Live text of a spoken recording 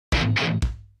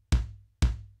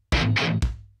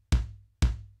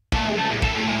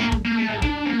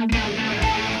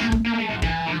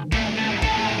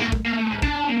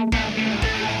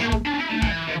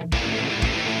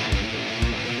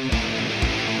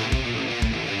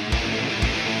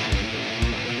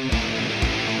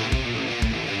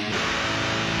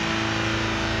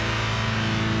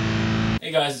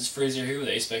Hey guys, it's Fraser here with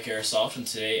A-Spec Airsoft, and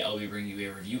today I'll be bringing you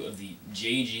a review of the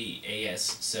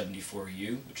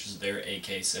AKS-74U, which is their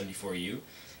AK-74U.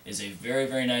 It is a very,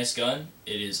 very nice gun.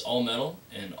 It is all metal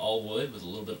and all wood with a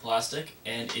little bit of plastic,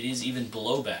 and it is even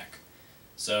blowback.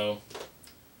 So,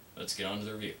 let's get on to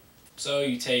the review. So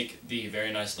you take the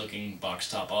very nice looking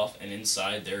box top off, and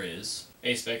inside there is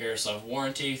A-Spec Airsoft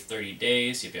warranty, 30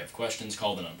 days. If you have questions,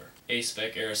 call the number.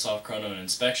 A-Spec Airsoft Chrono and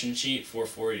inspection sheet,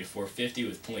 440 to 450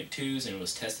 with .2s, and it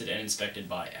was tested and inspected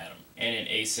by Adam. And an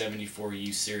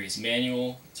A74U series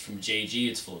manual. It's from JG,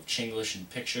 it's full of Chinglish and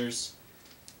pictures.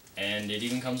 And it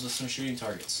even comes with some shooting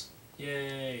targets.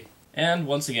 Yay! And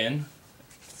once again,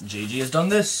 JG has done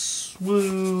this.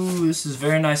 Woo! This is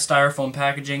very nice styrofoam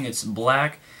packaging. It's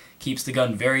black, keeps the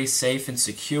gun very safe and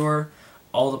secure.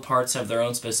 All the parts have their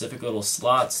own specific little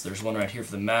slots. There's one right here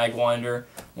for the mag winder,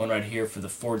 one right here for the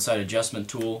forward side adjustment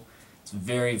tool. It's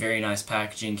very, very nice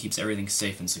packaging, keeps everything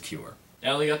safe and secure.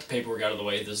 Now that we got the paperwork out of the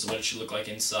way, this is what it should look like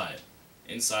inside.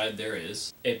 Inside there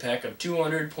is a pack of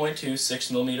 200.2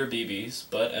 6mm BBs,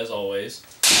 but as always,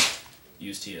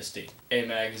 use TSD. A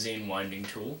magazine winding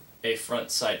tool, a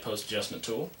front sight post adjustment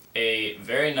tool, a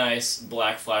very nice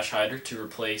black flash hider to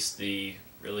replace the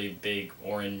really big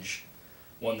orange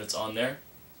one that's on there,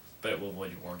 but it will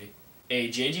avoid your warranty. A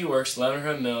JG Works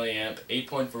 1100mA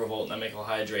 8.4 volt nickel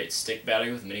hydrate stick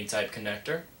battery with mini type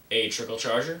connector. A trickle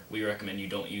charger. We recommend you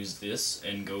don't use this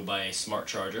and go buy a smart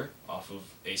charger off of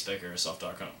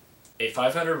ASpecAirsoft.com. A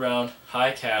 500 round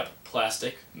high cap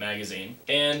plastic magazine,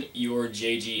 and your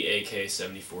JG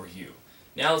AK-74U.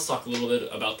 Now let's talk a little bit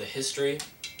about the history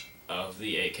of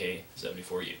the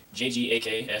AK-74U. JG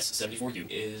AKS-74U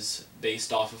is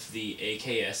based off of the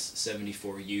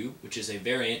AKS-74U, which is a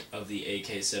variant of the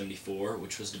AK-74,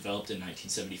 which was developed in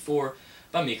 1974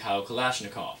 by Mikhail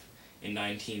Kalashnikov. In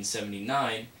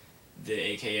 1979,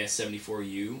 the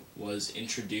AKS-74U was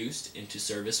introduced into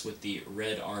service with the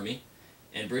Red Army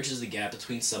and bridges the gap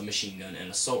between submachine gun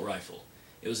and assault rifle.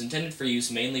 It was intended for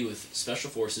use mainly with Special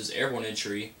Forces, airborne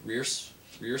infantry, rear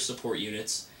support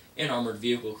units, and armored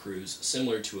vehicle crews,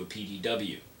 similar to a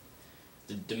PDW.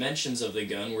 The dimensions of the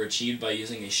gun were achieved by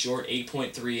using a short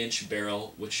 8.3-inch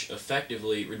barrel, which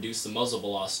effectively reduced the muzzle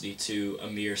velocity to a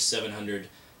mere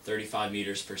 735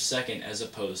 meters per second, as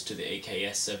opposed to the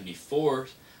AKS-74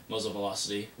 muzzle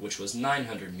velocity, which was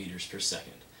 900 meters per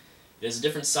second. It has a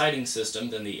different sighting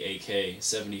system than the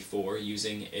AK-74,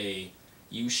 using a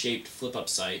U-shaped flip-up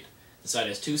sight. The sight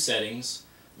has two settings,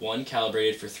 one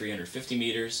calibrated for 350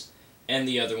 meters, and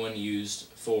the other one used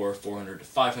for 400 to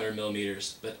 500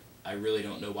 millimeters, but I really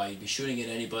don't know why you'd be shooting at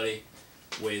anybody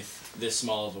with this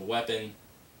small of a weapon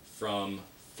from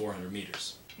 400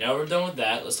 meters. Now we're done with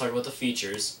that, let's talk about the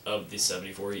features of the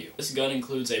 74U. This gun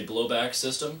includes a blowback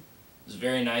system. It's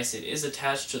very nice. It is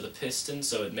attached to the piston,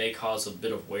 so it may cause a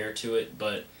bit of wear to it,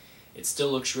 but it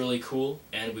still looks really cool,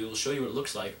 and we will show you what it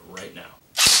looks like right now.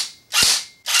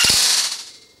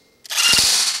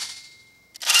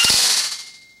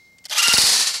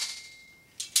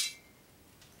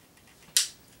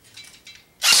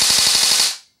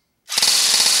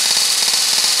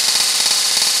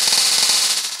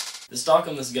 The stock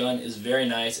on this gun is very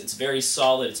nice. It's very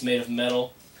solid. It's made of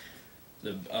metal.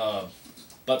 The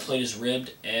butt plate is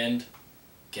ribbed, and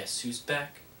guess who's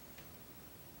back?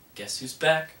 Guess who's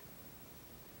back?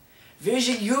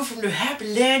 Visit you from the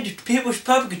happy land of the People's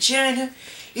Republic of China.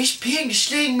 It's Ping the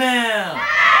Sling Man.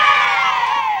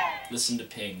 Listen to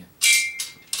Ping.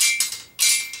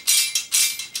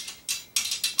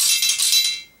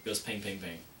 Goes ping, ping,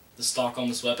 ping. The stock on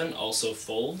this weapon also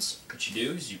folds. What you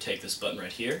do is you take this button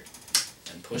right here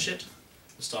and push it.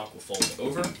 The stock will fold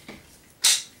over,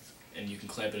 and you can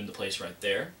clamp it into place right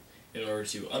there. In order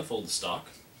to unfold the stock,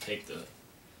 take the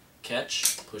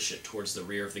catch, push it towards the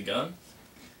rear of the gun.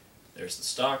 There's the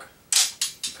stock.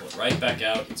 You pull it right back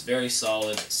out. It's very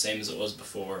solid, same as it was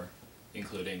before,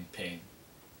 including Ping,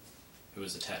 who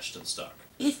is attached to the stock.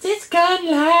 Is this gun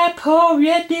LiPo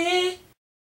ready?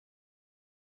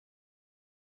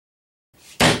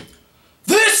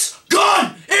 This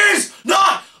gun is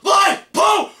not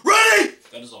LiPo ready!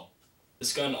 That is all.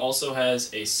 This gun also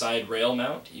has a side rail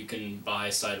mount. You can buy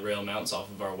side rail mounts off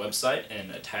of our website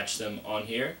and attach them on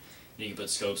here. You can put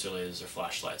scopes or lasers or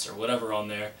flashlights or whatever on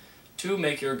there to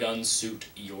make your gun suit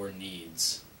your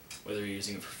needs, whether you're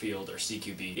using it for field or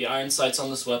CQB. The iron sights on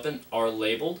this weapon are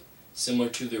labeled similar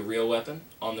to the real weapon.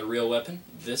 On the real weapon,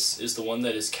 this is the one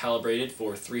that is calibrated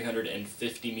for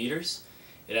 350 meters.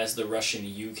 It has the Russian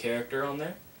U character on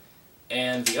there.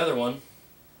 And the other one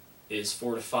is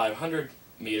 400 to 500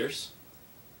 meters,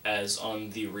 as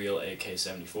on the real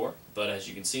AK-74, but as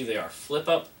you can see they are flip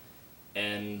up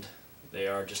and They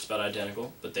are just about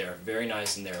identical, but they are very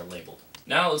nice and they are labeled.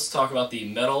 Now let's talk about the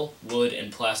metal, wood,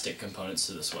 and plastic components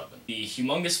to this weapon. The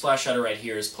humongous flash hider right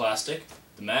here is plastic,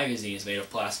 the magazine is made of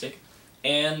plastic,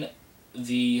 and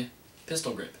the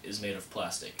pistol grip is made of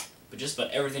plastic. But just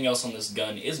about everything else on this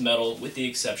gun is metal, with the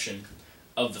exception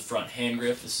of the front hand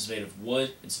grip. This is made of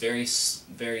wood. It's very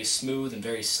smooth and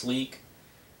very sleek.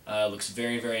 Looks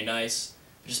very, very nice.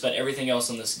 Just about everything else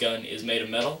on this gun is made of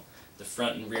metal. The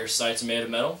front and rear sights are made of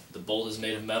metal. The bolt is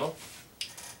made of metal.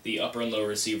 The upper and lower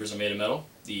receivers are made of metal.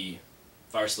 The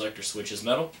fire selector switch is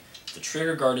metal. The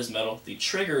trigger guard is metal. The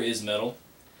trigger is metal.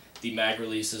 The mag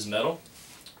release is metal.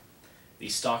 The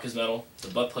stock is metal. The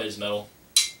butt plate is metal.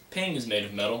 Ping is made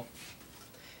of metal.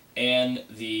 And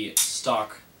the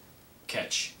stock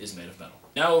catch is made of metal.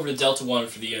 Now over to Delta 1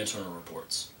 for the internal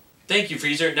reports. Thank you,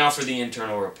 Freezer. Now for the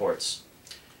internal reports.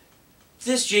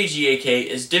 This JG AK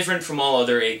is different from all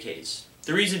other AKs.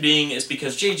 The reason being is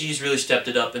because JG's really stepped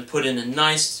it up and put in a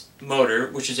nice motor,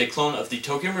 which is a clone of the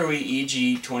Tokamarui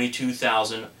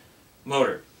EG22000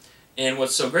 motor. And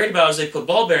what's so great about it is they put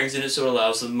ball bearings in it so it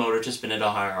allows the motor to spin at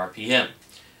a higher RPM.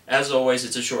 As always,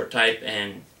 it's a short type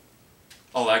and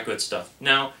all that good stuff.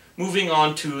 Now, moving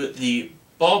on to the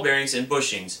ball bearings and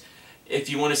bushings. If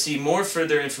you want to see more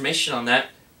further information on that,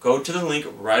 go to the link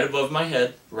right above my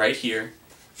head, right here,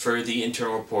 for the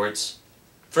internal reports,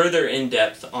 further in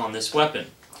depth on this weapon.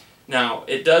 Now,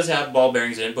 it does have ball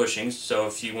bearings and bushings, so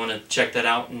if you want to check that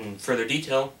out in further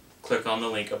detail, click on the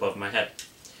link above my head.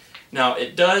 Now,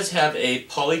 it does have a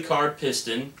polycarbonate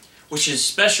piston, which is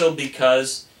special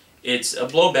because it's a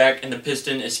blowback and the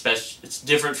piston is special. It's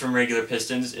different from regular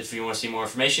pistons. If you want to see more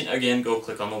information, again, go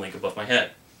click on the link above my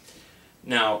head.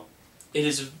 Now, it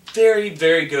is very,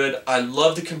 very good. I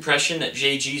love the compression that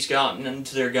JG's gotten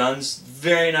into their guns.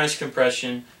 Very nice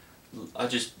compression. I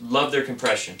just love their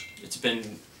compression. It's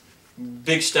been a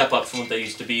big step up from what they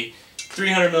used to be.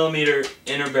 300mm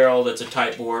inner barrel that's a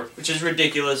tight bore, which is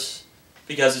ridiculous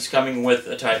because it's coming with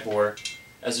a tight bore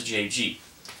as a JG.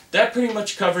 That pretty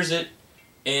much covers it.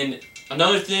 And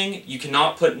another thing, you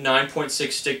cannot put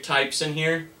 9.6 stick types in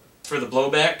here for the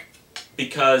blowback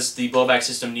because the blowback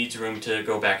system needs room to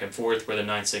go back and forth where the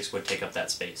 9.6 would take up that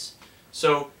space.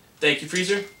 So, thank you,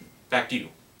 Freezer. Back to you.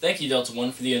 Thank you, Delta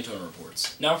 1, for the internal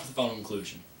reports. Now for the final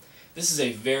conclusion. This is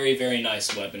a very, very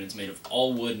nice weapon. It's made of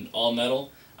all wood and all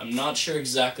metal. I'm not sure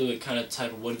exactly what kind of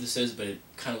type of wood this is, but it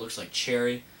kind of looks like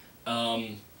cherry.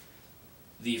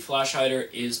 The flash hider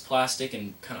is plastic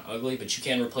and kind of ugly, but you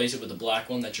can replace it with the black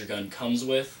one that your gun comes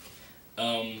with.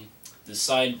 The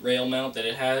side rail mount that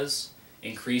it has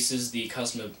increases the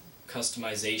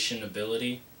customization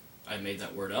ability, I made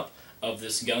that word up, of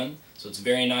this gun. So it's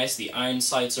very nice. The iron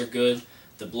sights are good.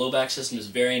 The blowback system is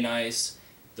very nice.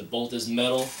 The bolt is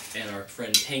metal, and our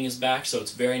friend Ping is back, so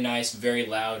it's very nice, very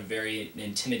loud, very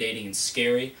intimidating and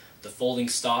scary. The folding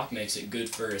stock makes it good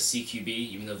for a CQB,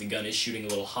 even though the gun is shooting a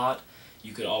little hot.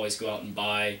 You could always go out and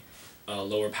buy a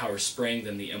lower power spring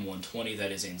than the M120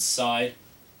 that is inside.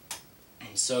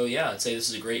 So yeah, I'd say this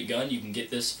is a great gun. You can get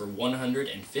this for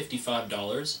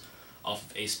 $155 off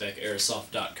of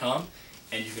aspeciairsoft.com,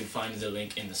 and you can find the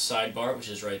link in the sidebar, which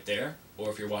is right there, or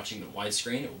if you're watching the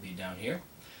widescreen, it will be down here.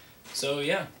 So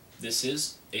yeah, this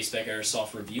is A Spec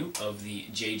Airsoft review of the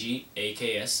JG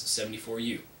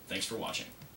AKS-74U. Thanks for watching.